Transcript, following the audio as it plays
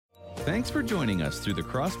Thanks for joining us through the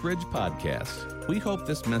Crossbridge Podcast. We hope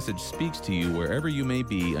this message speaks to you wherever you may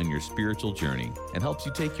be on your spiritual journey and helps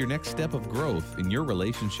you take your next step of growth in your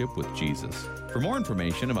relationship with Jesus. For more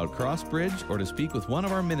information about Crossbridge or to speak with one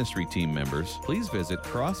of our ministry team members, please visit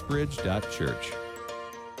crossbridge.church.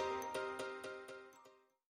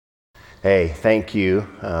 Hey, thank you,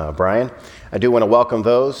 Brian. I do want to welcome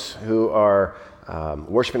those who are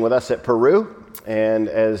worshiping with us at Peru. And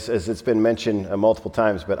as it's been mentioned multiple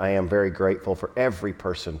times, but I am very grateful for every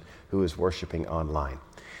person who is worshiping online.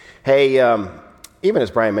 Hey, even as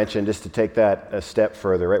Brian mentioned, just to take that a step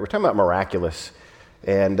further, right? We're talking about miraculous,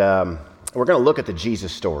 and we're going to look at the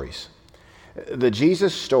Jesus stories. The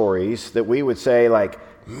Jesus stories that we would say, like,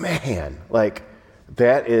 man, like,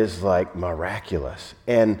 that is, like, miraculous.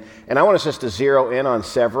 And I want us just to zero in on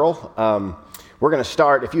several. We're going to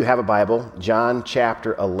start, if you have a Bible, John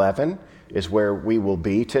chapter 11. Is where we will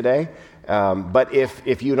be today. But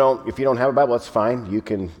if you don't have a Bible, that's fine. You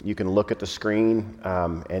can look at the screen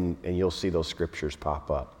and you'll see those scriptures pop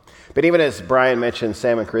up. But even as Brian mentioned,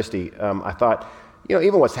 Sam and Christy, I thought,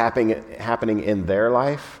 even what's happening in their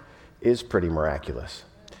life is pretty miraculous.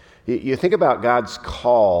 You think about God's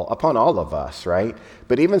call upon all of us, right?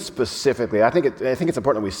 But even specifically, I think it's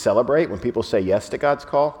important that we celebrate when people say yes to God's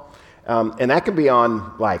call, and that can be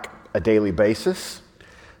on like a daily basis.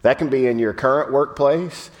 That can be in your current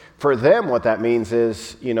workplace. For them, what that means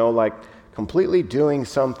is, like completely doing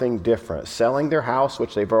something different, selling their house,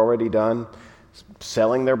 which they've already done,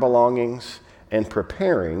 selling their belongings, and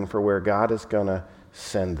preparing for where God is going to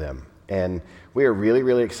send them. And we are really,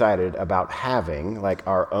 really excited about having like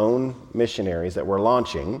our own missionaries that we're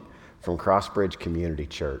launching from Crossbridge Community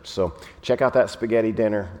Church. So check out that spaghetti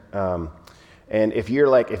dinner. And if you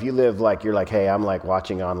live like, you're like, hey, I'm like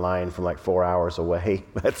watching online from like 4 hours away,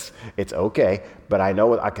 it's okay. But I know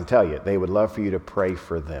what I can tell you, they would love for you to pray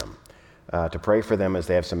for them. To pray for them as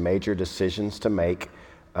they have some major decisions to make,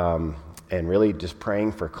 and really just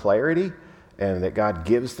praying for clarity and that God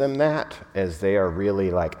gives them that as they are really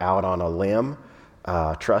like out on a limb,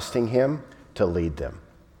 trusting Him to lead them.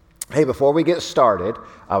 Hey, before we get started,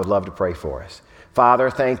 I would love to pray for us. Father,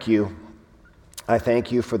 thank you. I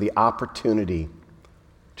thank you for the opportunity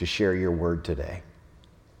to share your word today.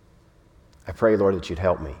 I pray, Lord, that you'd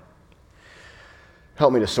help me.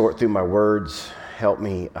 Help me to sort through my words. Help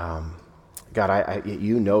me, God,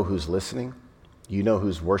 you know who's listening. You know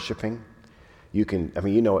who's worshiping. You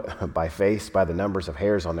know it by face, by the numbers of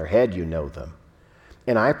hairs on their head, you know them.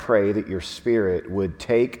 And I pray that your Spirit would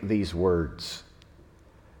take these words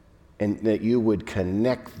and that you would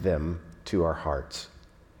connect them to our hearts.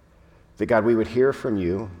 That, God, we would hear from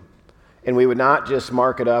you, and we would not just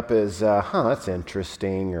mark it up as, that's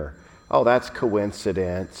interesting, or, oh, that's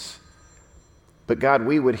coincidence. But, God,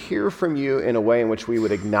 we would hear from you in a way in which we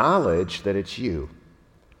would acknowledge that it's you.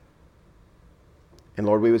 And,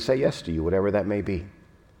 Lord, we would say yes to you, whatever that may be.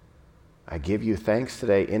 I give you thanks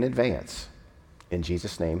today in advance. In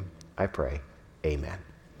Jesus' name, I pray. Amen.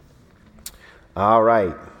 All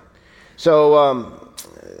right. So,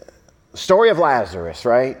 story of Lazarus,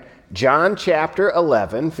 right? John chapter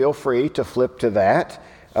 11, feel free to flip to that.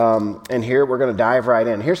 And here we're going to dive right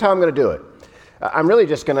in. Here's how I'm going to do it. I'm really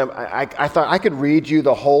just going to, I thought I could read you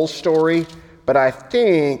the whole story, but I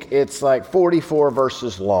think it's like 44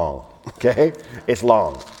 verses long, okay? It's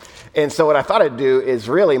long. And so what I thought I'd do is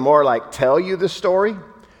really more like tell you the story,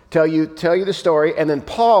 tell you the story, and then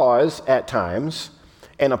pause at times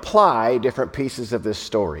and apply different pieces of this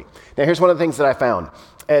story. Now, here's one of the things that I found.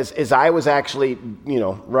 As I was actually,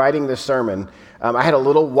 writing this sermon, I had a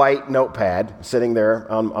little white notepad sitting there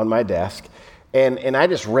on my desk, and I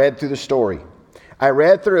just read through the story. I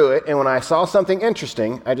read through it, and when I saw something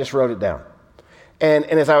interesting, I just wrote it down. And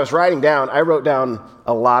as I was writing down, I wrote down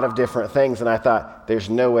a lot of different things, and I thought, there's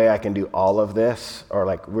no way I can do all of this, or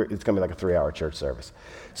it's going to be like a 3-hour church service.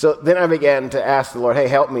 So then I began to ask the Lord, hey,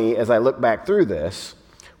 help me as I look back through this.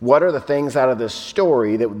 What are the things out of this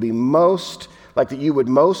story that would be most that you would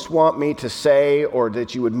most want me to say, or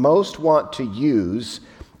that you would most want to use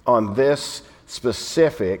on this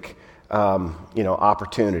specific,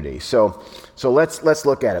 opportunity. So let's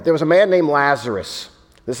look at it. There was a man named Lazarus.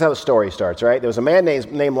 This is how the story starts, right? There was a man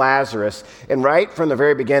named Lazarus, and right from the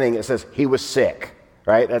very beginning, it says he was sick,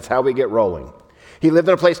 right? That's how we get rolling. He lived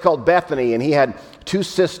in a place called Bethany, and he had 2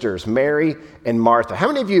 sisters, Mary and Martha. How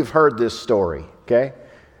many of you have heard this story? Okay?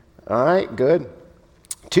 All right, good.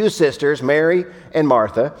 2 sisters, Mary and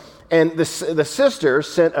Martha, and the sisters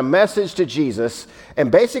sent a message to Jesus, and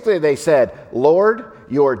basically they said, Lord,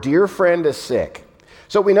 your dear friend is sick.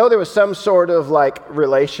 So we know there was some sort of like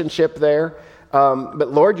relationship there.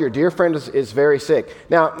 but Lord, your dear friend is very sick.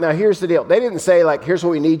 Now here's the deal. They didn't say, like, here's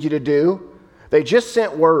what we need you to do. They just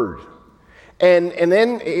sent word. And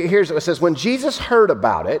then here's what it says. When Jesus heard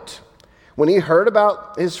about it, when he heard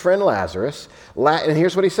about his friend Lazarus, and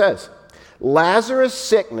here's what he says. Lazarus'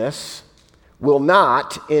 sickness will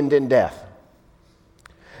not end in death.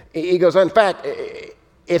 He goes, in fact,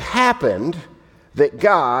 it happened that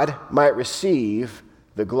God might receive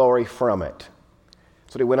the glory from it.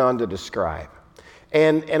 That's what he went on to describe.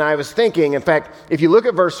 And I was thinking, in fact, if you look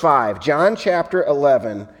at verse 5, John chapter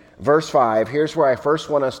 11, verse 5, here's where I first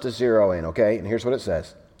want us to zero in, okay? And here's what it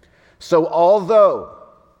says. So although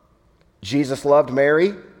Jesus loved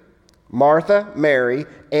Mary, Martha, Mary,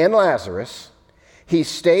 and Lazarus, he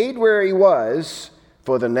stayed where he was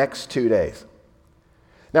for the next 2 days.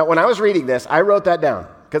 Now, when I was reading this, I wrote that down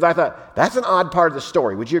because I thought, that's an odd part of the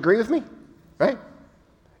story. Would you agree with me? Right?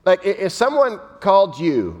 Like, if someone called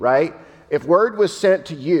you, right, if word was sent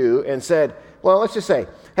to you and said, well, let's just say,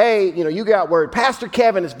 hey, you got word, Pastor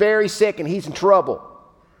Kevin is very sick and he's in trouble.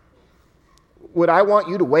 Would I want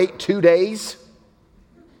you to wait 2 days?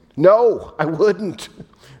 No, I wouldn't.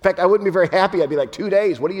 In fact, I wouldn't be very happy. I'd be like, 2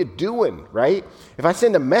 days, what are you doing, right? If I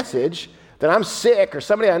send a message that I'm sick or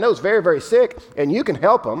somebody I know is very, very sick and you can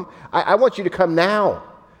help them, I want you to come now,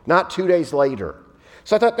 not 2 days later.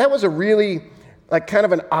 So I thought that was a really, like, kind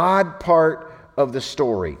of an odd part of the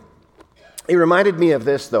story. It reminded me of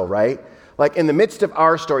this, though, right? Like, in the midst of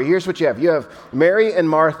our story, here's what you have. You have Mary and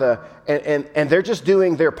Martha, and they're just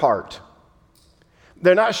doing their part.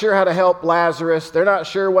 They're not sure how to help Lazarus. They're not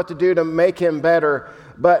sure what to do to make him better,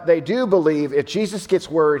 but they do believe if Jesus gets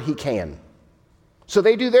word, he can. So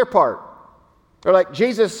they do their part. They're like,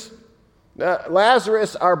 Jesus,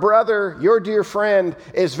 Lazarus, our brother, your dear friend,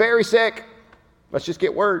 is very sick. Let's just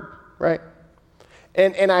get word, right?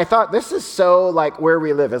 And I thought, this is so like where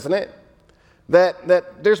we live, isn't it?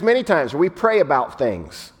 That there's many times where we pray about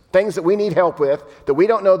things that we need help with, that we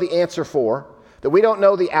don't know the answer for, that we don't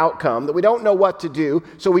know the outcome, that we don't know what to do.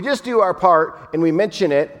 So we just do our part and we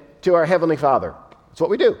mention it to our Heavenly Father. That's what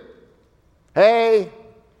we do. Hey,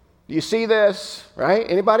 do you see this? Right?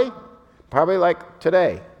 Anybody? Probably like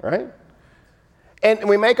today, right? And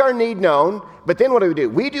we make our need known, but then what do?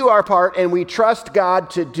 We do our part and we trust God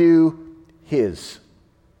to do His.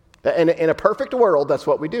 In a perfect world, that's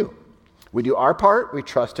what we do. We do our part, we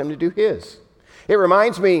trust Him to do His. It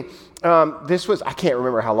reminds me, I can't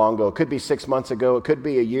remember how long ago. It could be 6 months ago. It could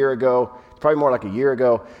be a year ago. Probably more like a year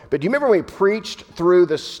ago. But do you remember when we preached through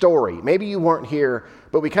the story? Maybe you weren't here,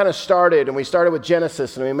 but we kind of started with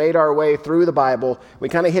Genesis, and we made our way through the Bible. We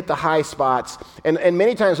kind of hit the high spots. And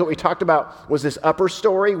many times what we talked about was this upper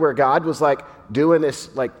story where God was like doing His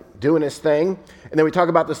thing. And then we talk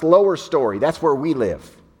about this lower story. That's where we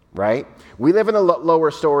live, right? We live in the lower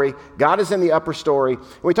story. God is in the upper story.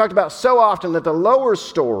 And we talked about so often that the lower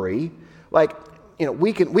story,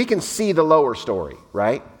 we can see the lower story,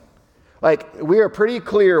 right? Like, we are pretty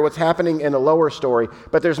clear what's happening in the lower story,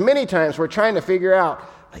 but there's many times we're trying to figure out,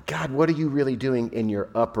 like, God, what are you really doing in your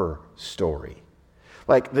upper story?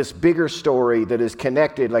 Like this bigger story that is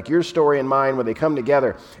connected, like your story and mine, where they come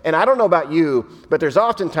together. And I don't know about you, but there's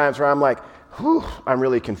often times where I'm like, I'm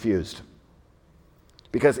really confused.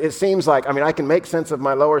 Because it seems like, I can make sense of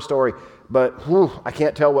my lower story, but I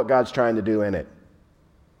can't tell what God's trying to do in it.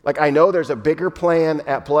 Like, I know there's a bigger plan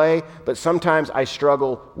at play, but sometimes I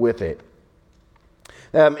struggle with it.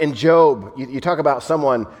 In Job, you talk about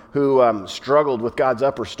someone who struggled with God's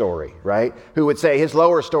upper story, right? Who would say his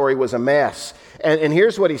lower story was a mess. And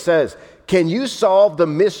here's what he says. Can you solve the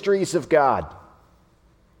mysteries of God?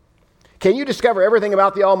 Can you discover everything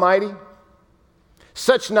about the Almighty?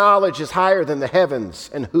 Such knowledge is higher than the heavens,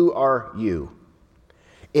 and who are you?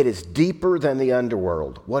 It is deeper than the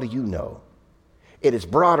underworld. What do you know? It is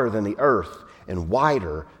broader than the earth and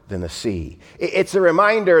wider than the sea. It's a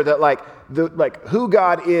reminder that who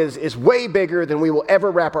God is way bigger than we will ever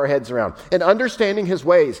wrap our heads around. And understanding His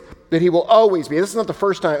ways, that He will always be. This is not the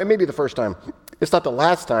first time, it may be the first time, it's not the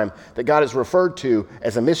last time that God is referred to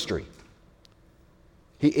as a mystery.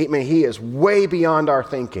 He is way beyond our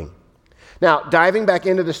thinking. Now, diving back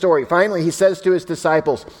into the story, finally He says to His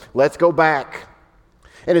disciples, let's go back.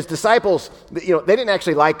 And His disciples, they didn't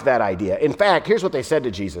actually like that idea. In fact, here's what they said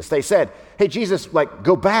to Jesus. They said, hey, Jesus,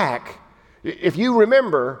 go back. If you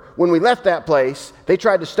remember, when we left that place, they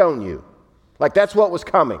tried to stone you. That's what was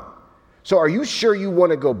coming. So are you sure you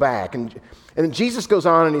want to go back? And Jesus goes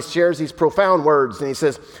on and He shares these profound words. And He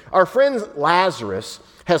says, our friend Lazarus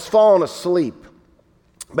has fallen asleep,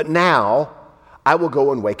 but now I will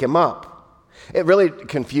go and wake him up. It really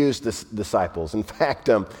confused the disciples. In fact,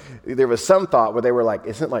 there was some thought where they were like,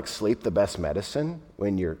 isn't like sleep the best medicine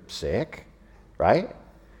when you're sick, right?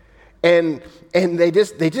 And they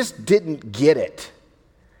just didn't get it.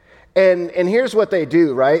 And here's what they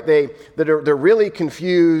do, right? They're really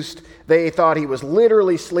confused. They thought he was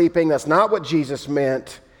literally sleeping. That's not what Jesus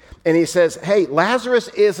meant. And he says, hey, Lazarus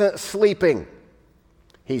isn't sleeping.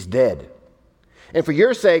 He's dead. And for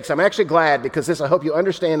your sakes, I'm actually glad, because I hope you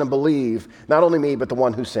understand and believe, not only me, but the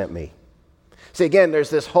one who sent me. See, again, there's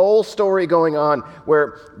this whole story going on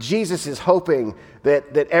where Jesus is hoping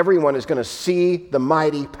that everyone is going to see the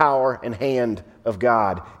mighty power and hand of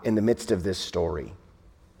God in the midst of this story.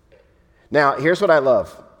 Now, here's what I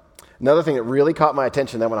love. Another thing that really caught my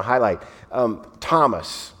attention that I want to highlight.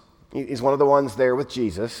 Thomas, he's one of the ones there with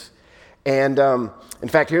Jesus. And in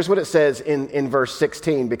fact, here's what it says in verse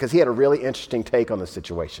 16, because he had a really interesting take on the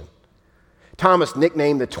situation. Thomas,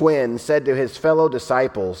 nicknamed the twin, said to his fellow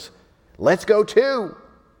disciples, let's go too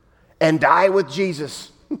and die with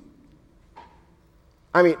Jesus.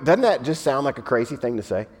 I mean, doesn't that just sound like a crazy thing to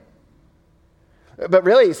say? But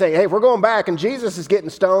really, he's saying, hey, we're going back, and Jesus is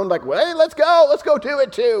getting stoned, like, well, hey, let's go do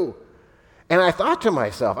it too. And I thought to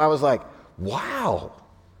myself, I was like, wow.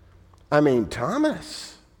 I mean, Thomas.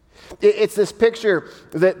 It's this picture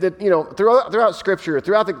that throughout Scripture,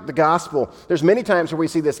 throughout the gospel, there's many times where we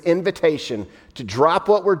see this invitation to drop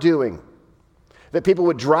what we're doing, that people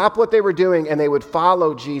would drop what they were doing and they would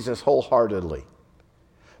follow Jesus wholeheartedly.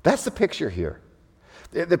 That's the picture here.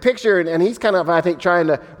 The picture, and he's kind of, I think, trying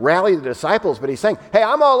to rally the disciples, but he's saying, hey,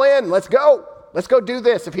 I'm all in, let's go. Let's go do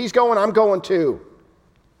this. If he's going, I'm going too.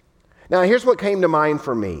 Now, here's what came to mind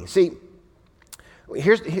for me. See,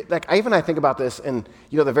 I think about this in,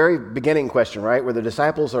 the very beginning question, right? Where the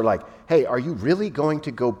disciples are like, hey, are you really going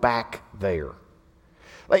to go back there?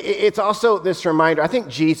 Like, it's also this reminder, I think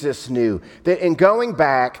Jesus knew that in going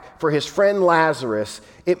back for his friend Lazarus,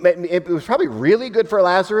 it was probably really good for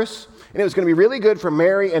Lazarus, and it was going to be really good for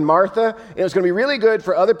Mary and Martha, and it was going to be really good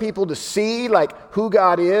for other people to see like who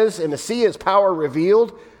God is and to see his power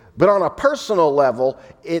revealed. But on a personal level,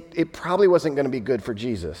 it probably wasn't going to be good for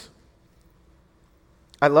Jesus.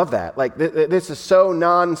 I love that. Like, this is so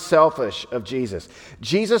non-selfish of Jesus.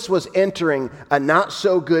 Jesus was entering a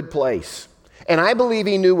not-so-good place, and I believe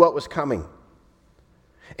he knew what was coming.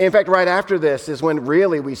 In fact, right after this is when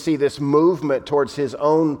really we see this movement towards his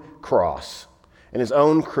own cross and his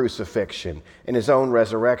own crucifixion and his own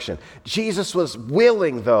resurrection. Jesus was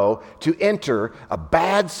willing, though, to enter a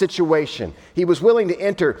bad situation. He was willing to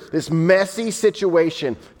enter this messy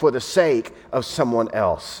situation for the sake of someone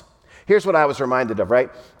else. Here's what I was reminded of, right?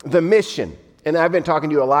 The mission. And I've been talking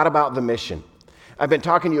to you a lot about the mission. I've been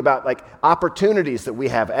talking to you about like opportunities that we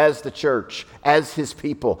have as the church, as his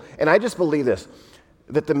people. And I just believe this,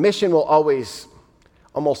 that the mission will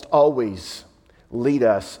almost always lead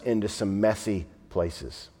us into some messy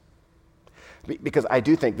places. Because I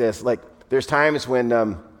do think this, like there's times when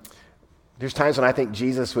I think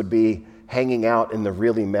Jesus would be hanging out in the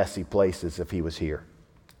really messy places if he was here.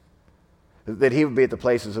 That he would be at the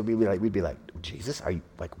places that we'd be like, Jesus,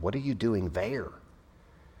 what are you doing there?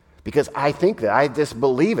 Because I think that, I just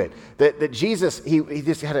believe it, that Jesus, he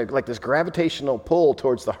just had this gravitational pull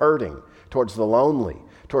towards the hurting, towards the lonely,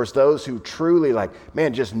 towards those who truly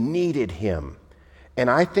just needed him. And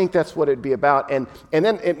I think that's what it'd be about. And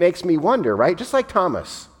then it makes me wonder, right? Just like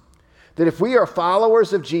Thomas, that if we are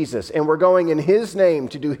followers of Jesus and we're going in his name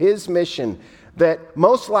to do his mission, that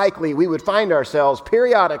most likely we would find ourselves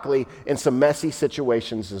periodically in some messy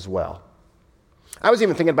situations as well. I was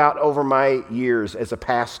even thinking about over my years as a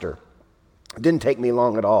pastor. It didn't take me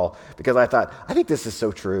long at all because I thought, I think this is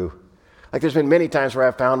so true. Like there's been many times where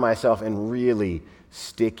I've found myself in really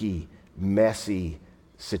sticky, messy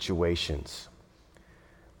situations.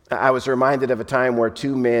 I was reminded of a time where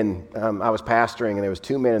two men, I was pastoring and there was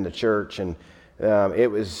two men in the church and it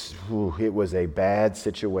was a bad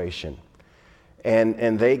situation.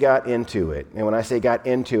 And they got into it. And when I say got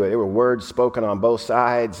into it, there were words spoken on both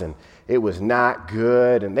sides, and it was not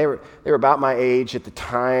good. And they were about my age at the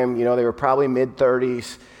time. They were probably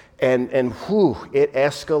mid-30s. And it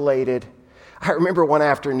escalated. I remember one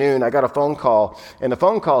afternoon, I got a phone call, and the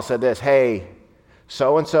phone call said this, hey,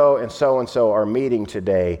 so-and-so and so-and-so are meeting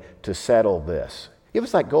today to settle this. It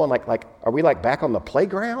was like going like are we back on the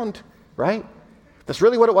playground, right? That's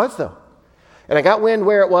really what it was, though. And I got wind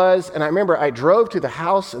where it was, and I remember I drove to the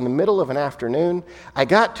house in the middle of an afternoon. I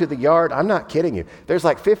got to the yard. I'm not kidding you. There's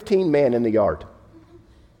 15 men in the yard.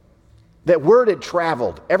 That word had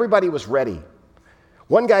traveled. Everybody was ready.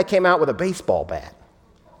 One guy came out with a baseball bat.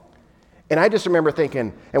 And I just remember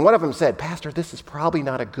thinking, and one of them said, Pastor, this is probably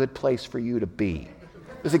not a good place for you to be.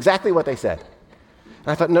 That's exactly what they said. And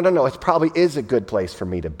I thought, no, it probably is a good place for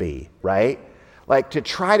me to be, right? Like to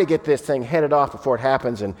try to get this thing headed off before it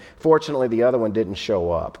happens, and fortunately the other one didn't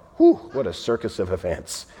show up. Whew, what a circus of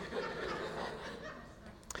events.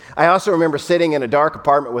 I also remember sitting in a dark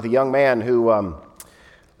apartment with a young man who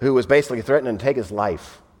was basically threatening to take his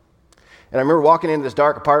life. And I remember walking into this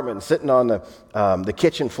dark apartment and sitting on the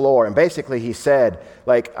kitchen floor, and basically he said,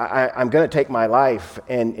 like, I'm going to take my life,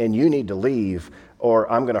 and you need to leave,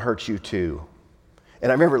 or I'm going to hurt you too.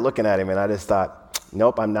 And I remember looking at him, and I just thought,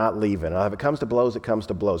 nope, I'm not leaving. If it comes to blows, it comes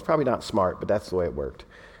to blows. Probably not smart, but that's the way it worked.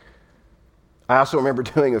 I also remember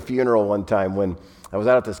doing a funeral one time when I was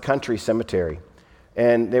out at this country cemetery,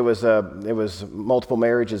 and there was multiple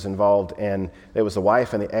marriages involved, and there was the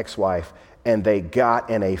wife and the ex-wife, and they got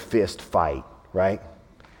in a fist fight, right?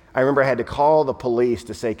 I remember I had to call the police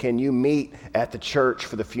to say, can you meet at the church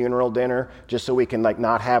for the funeral dinner just so we can like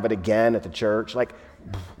not have it again at the church? Like,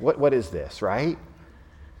 what is this, right?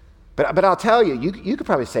 But I'll tell you, you could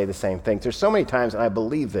probably say the same thing. There's so many times, and I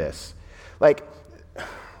believe this, like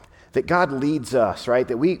that God leads us, right?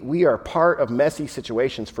 That we are part of messy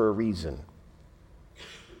situations for a reason.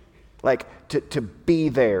 Like to be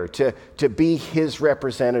there, to be his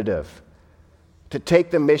representative, to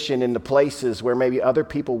take the mission into places where maybe other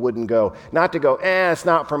people wouldn't go. Not to go, it's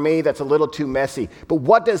not for me, that's a little too messy. But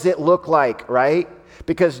what does it look like, right?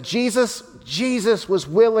 Because Jesus was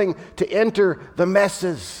willing to enter the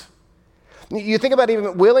messes. You think about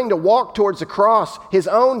even willing to walk towards the cross, his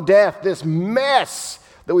own death, this mess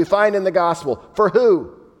that we find in the gospel. For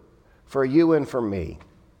who? For you and for me.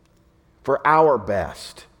 For our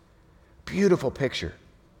best. Beautiful picture.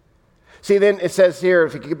 See, then it says here,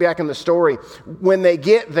 if you get back in the story, when they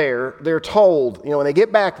get there, they're told, when they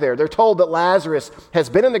get back there, they're told that Lazarus has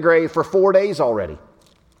been in the grave for 4 days already.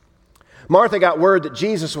 Martha got word that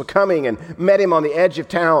Jesus was coming and met him on the edge of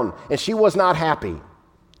town, and she was not happy.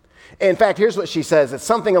 In fact, here's what she says. It's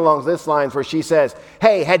something along this lines where she says,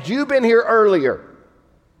 hey, had you been here earlier,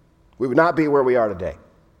 we would not be where we are today.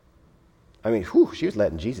 I mean, she was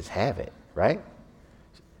letting Jesus have it, right?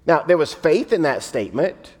 Now, there was faith in that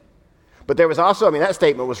statement, but there was also, that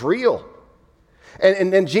statement was real.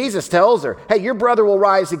 And then Jesus tells her, hey, your brother will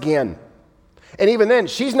rise again. And even then,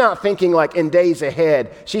 she's not thinking like in days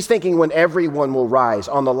ahead. She's thinking when everyone will rise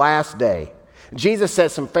on the last day. Jesus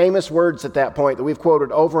says some famous words at that point that we've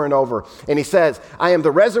quoted over and over. And he says, I am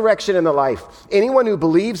the resurrection and the life. Anyone who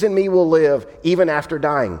believes in me will live even after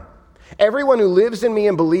dying. Everyone who lives in me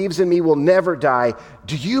and believes in me will never die.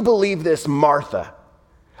 Do you believe this, Martha?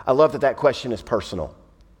 I love that question is personal.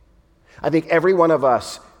 I think every one of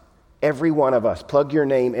us, plug your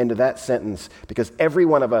name into that sentence, because every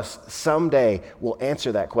one of us someday will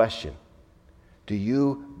answer that question. Do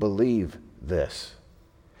you believe this?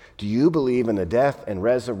 Do you believe in the death and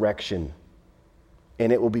resurrection?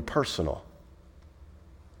 And it will be personal.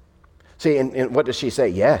 See, and what does she say?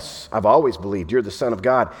 Yes, I've always believed you're the Son of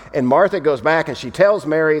God. And Martha goes back and she tells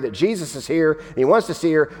Mary that Jesus is here and he wants to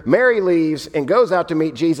see her. Mary leaves and goes out to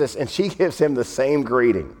meet Jesus, and she gives him the same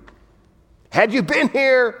greeting. Had you been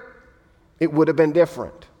here, it would have been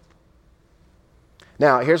different.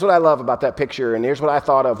 Now, here's what I love about that picture, and here's what I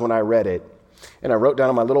thought of when I read it. And I wrote down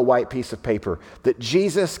on my little white piece of paper that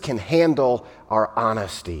Jesus can handle our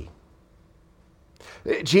honesty.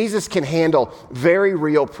 Jesus can handle very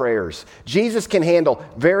real prayers. Jesus can handle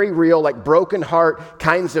very real, like broken heart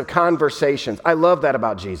kinds of conversations. I love that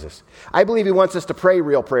about Jesus. I believe he wants us to pray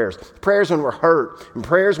real prayers. Prayers when we're hurt, and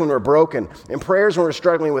prayers when we're broken, and prayers when we're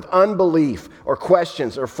struggling with unbelief or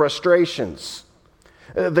questions or frustrations.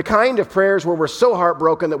 The kind of prayers where we're so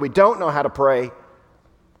heartbroken that we don't know how to pray,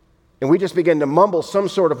 and we just begin to mumble some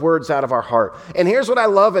sort of words out of our heart. And here's what I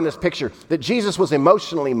love in this picture, that Jesus was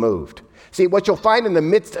emotionally moved. See, what you'll find in the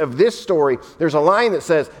midst of this story, there's a line that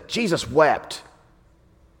says, Jesus wept.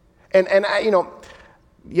 And you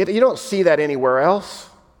don't see that anywhere else.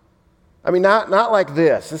 Not like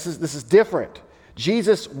this. This is different.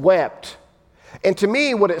 Jesus wept. And to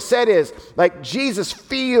me, what it said is, like, Jesus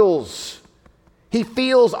feels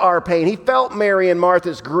our pain. He felt Mary and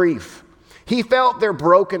Martha's grief. He felt their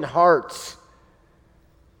broken hearts.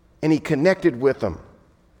 And he connected with them.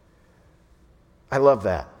 I love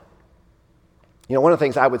that. One of the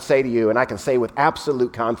things I would say to you, and I can say with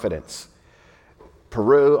absolute confidence,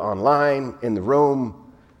 Peru, online, in the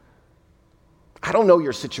room, I don't know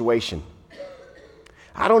your situation.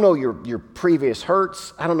 I don't know your previous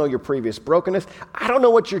hurts. I don't know your previous brokenness. I don't know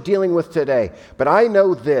what you're dealing with today. But I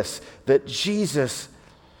know this, that Jesus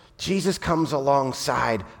comes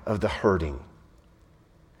alongside of the hurting.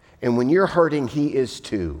 And when you're hurting, he is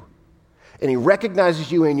too. And he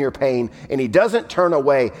recognizes you in your pain, and he doesn't turn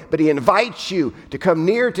away, but he invites you to come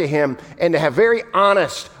near to him and to have very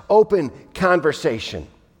honest, open conversation.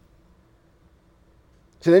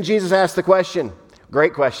 So then Jesus asked the question,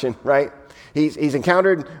 great question, right? He's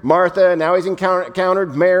encountered Martha, now he's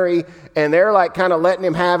encountered Mary, and they're like kind of letting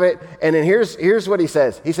him have it. And then here's what he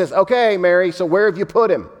says. He says, okay, Mary, so where have you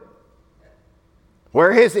put him?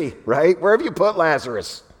 Where is he, right? Where have you put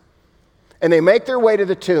Lazarus? And they make their way to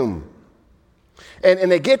the tomb.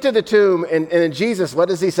 And they get to the tomb, and then Jesus, what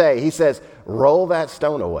does he say? He says, roll that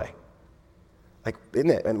stone away. Like, isn't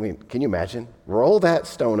it? I mean, can you imagine? Roll that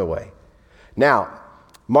stone away. Now,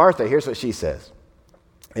 Martha, here's what she says.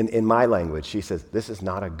 In my language, she says, this is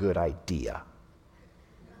not a good idea.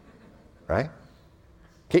 Right?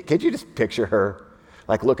 Could you just picture her,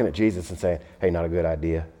 like, looking at Jesus and saying, hey, not a good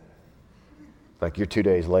idea? Like, you're 2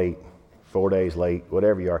 days late, 4 days late,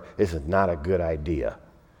 whatever you are. This is not a good idea.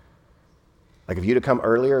 Like, if you'd have come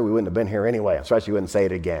earlier, we wouldn't have been here anyway. I'm surprised you wouldn't say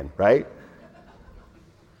it again, right?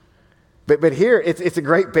 But here, it's a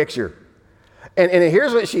great picture. And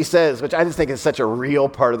here's what she says, which I just think is such a real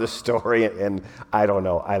part of the story, and I don't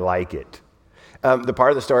know, I like it. The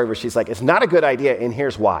part of the story where she's like, it's not a good idea, and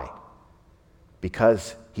here's why.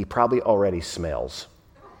 Because he probably already smells.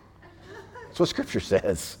 That's what Scripture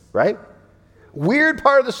says, right? Weird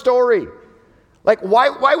part of the story. Like,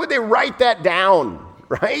 why would they write that down,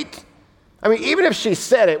 right? I mean, even if she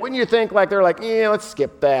said it, wouldn't you think like they're like, yeah, let's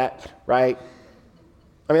skip that, right?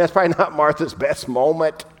 I mean, that's probably not Martha's best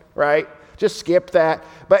moment, right? Just skip that.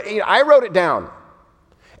 But I wrote it down.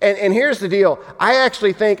 And here's the deal. I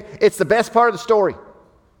actually think it's the best part of the story.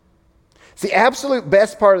 It's the absolute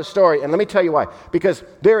best part of the story. And let me tell you why. Because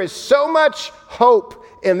there is so much hope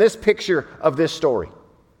in this picture of this story.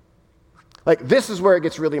 Like, this is where it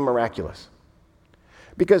gets really miraculous.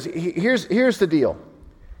 Because here's the deal.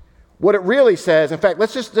 What it really says, in fact,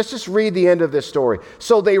 let's just read the end of this story.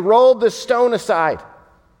 So they rolled the stone aside.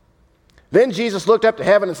 Then Jesus looked up to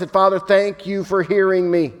heaven and said, Father, thank you for hearing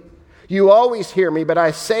me. You always hear me, but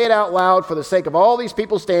I say it out loud for the sake of all these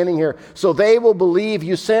people standing here, so they will believe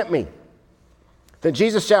you sent me. Then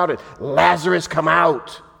Jesus shouted, Lazarus, come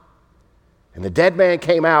out. And the dead man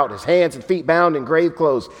came out, his hands and feet bound in grave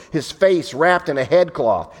clothes, his face wrapped in a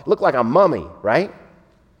headcloth. It looked like a mummy, right?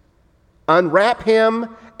 Unwrap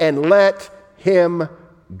him and let him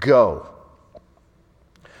go.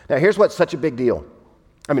 Now, here's what's such a big deal.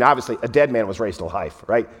 I mean, obviously, a dead man was raised to life,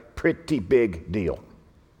 right? Pretty big deal.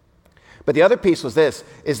 But the other piece was this,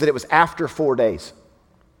 is that it was after 4 days.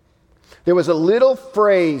 There was a little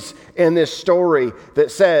phrase in this story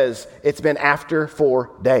that says it's been after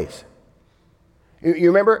 4 days. You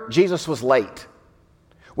remember? Jesus was late.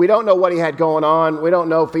 We don't know what he had going on. We don't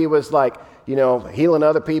know if he was like, healing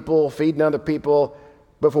other people, feeding other people.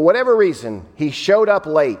 But for whatever reason, he showed up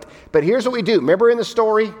late. But here's what we do. Remember in the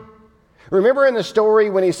story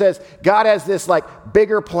when he says, God has this like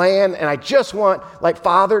bigger plan, and I just want like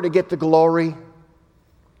Father to get the glory.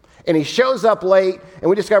 And he shows up late, and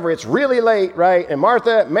we discover it's really late, right? And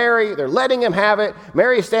Martha, Mary, they're letting him have it.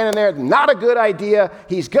 Mary's standing there, not a good idea.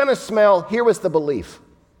 He's going to smell. Here was the belief.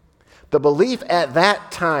 The belief at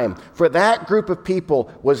that time for that group of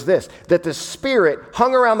people was this, that the spirit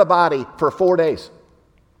hung around the body for 4 days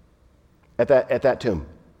at that tomb.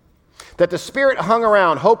 That the spirit hung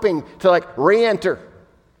around hoping to like re-enter.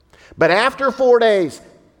 But after 4 days,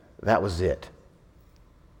 that was it.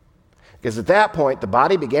 Because at that point, the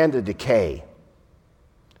body began to decay.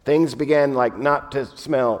 Things began like not to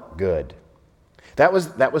smell good. That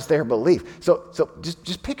was their belief. So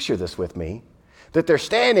just picture this with me. That they're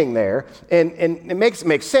standing there, and it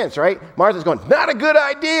makes sense, right? Martha's going, not a good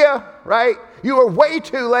idea, right? You are way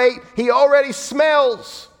too late. He already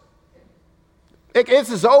smells.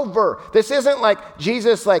 This is over. This isn't like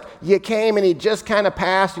Jesus, like you came and he just kind of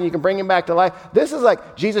passed and you can bring him back to life. This is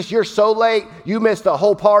like, Jesus, you're so late, you missed the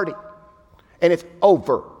whole party. And it's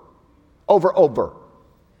over. Over.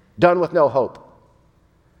 Done with no hope.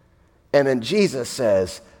 And then Jesus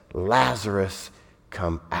says, Lazarus,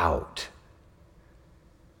 come out.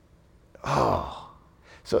 Oh.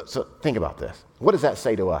 So think about this. What does that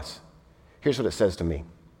say to us? Here's what it says to me.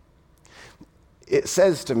 It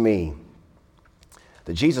says to me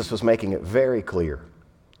that Jesus was making it very clear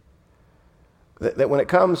that when it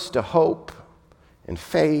comes to hope and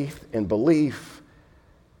faith and belief,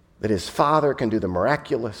 that his Father can do the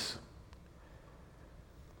miraculous,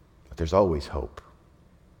 but there's always hope.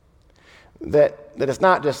 That it's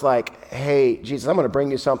not just like, hey, Jesus, I'm going to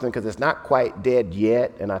bring you something because it's not quite dead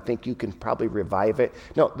yet, and I think you can probably revive it.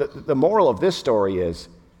 No, the moral of this story is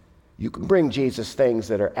You can bring Jesus things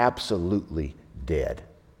that are absolutely dead.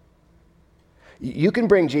 You can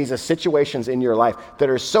bring Jesus situations in your life that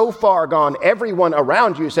are so far gone, everyone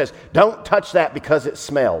around you says, don't touch that because it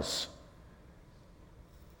smells.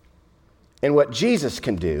 And what Jesus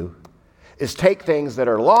can do is take things that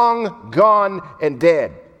are long gone and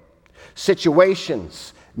dead,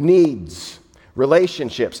 situations, needs,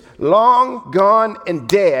 relationships, long gone and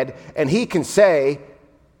dead, and he can say,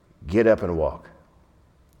 get up and walk.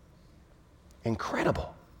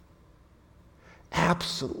 Incredible.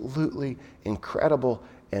 Absolutely incredible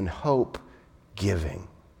and hope-giving.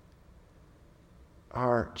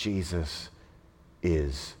 Our Jesus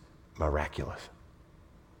is miraculous.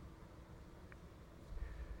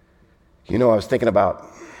 You know, I was thinking about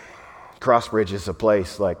Crossbridge is a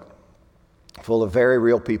place like full of very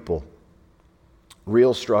real people,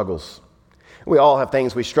 real struggles. We all have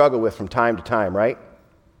things we struggle with from time to time, right?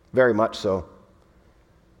 Very much so.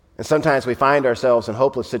 And sometimes we find ourselves in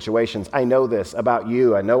hopeless situations. I know this about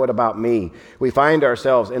you. I know it about me. We find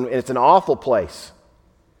ourselves, and it's an awful place.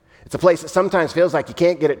 It's a place that sometimes feels like you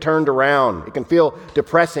can't get it turned around. It can feel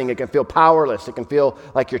depressing. It can feel powerless. It can feel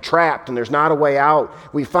like you're trapped and there's not a way out.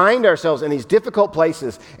 We find ourselves in these difficult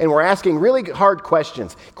places, and we're asking really hard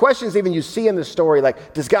questions. Questions even you see in the story,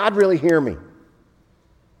 like, does God really hear me? I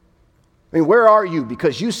mean, where are you?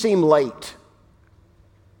 Because you seem late.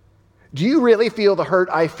 Do you really feel the hurt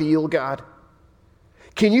I feel, God?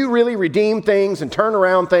 Can you really redeem things and turn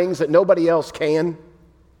around things that nobody else can?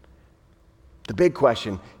 The big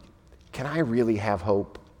question, can I really have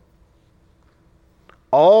hope?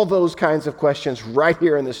 All those kinds of questions right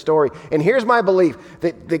here in this story. And here's my belief,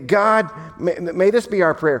 that God, may this be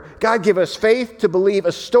our prayer, God give us faith to believe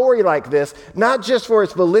a story like this, not just for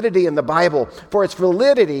its validity in the Bible, for its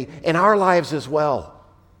validity in our lives as well.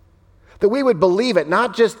 That we would believe it,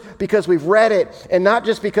 not just because we've read it, and not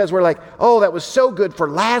just because we're like, oh, that was so good for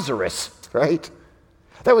Lazarus, right?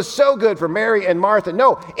 That was so good for Mary and Martha.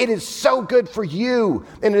 No, it is so good for you,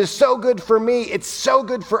 and it is so good for me. It's so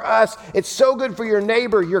good for us. It's so good for your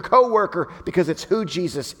neighbor, your coworker, because it's who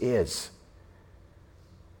Jesus is.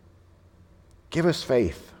 Give us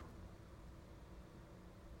faith,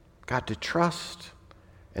 God, to trust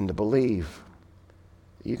and to believe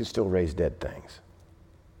that you can still raise dead things.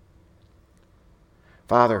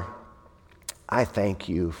 Father, I thank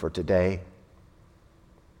you for today.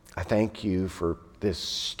 I thank you for this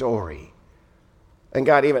story. And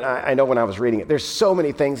God, even I know when I was reading it, there's so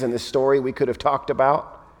many things in this story we could have talked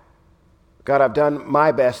about. God, I've done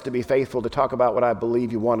my best to be faithful to talk about what I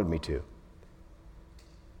believe you wanted me to.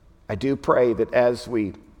 I do pray that as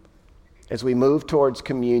we move towards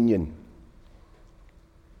communion,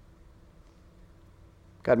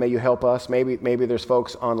 God, may you help us. Maybe there's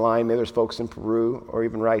folks online, maybe there's folks in Peru or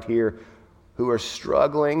even right here who are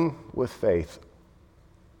struggling with faith,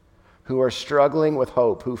 who are struggling with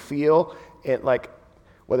hope, who feel it like,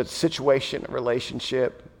 whether it's a situation, a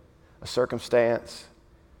relationship, a circumstance,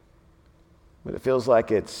 but it feels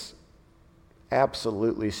like it's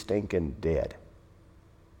absolutely stinking dead.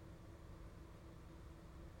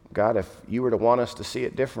 God, if you were to want us to see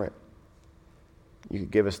it different, you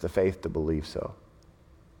could give us the faith to believe so.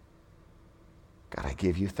 God, I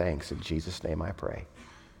give you thanks. In Jesus' name I pray.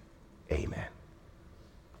 Amen.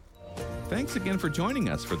 Thanks again for joining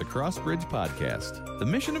us for the Crossbridge Podcast. The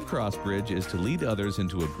mission of Crossbridge is to lead others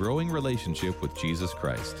into a growing relationship with Jesus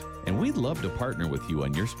Christ. And we'd love to partner with you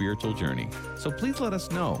on your spiritual journey. So please let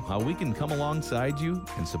us know how we can come alongside you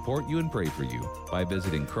and support you and pray for you by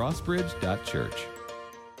visiting crossbridge.church.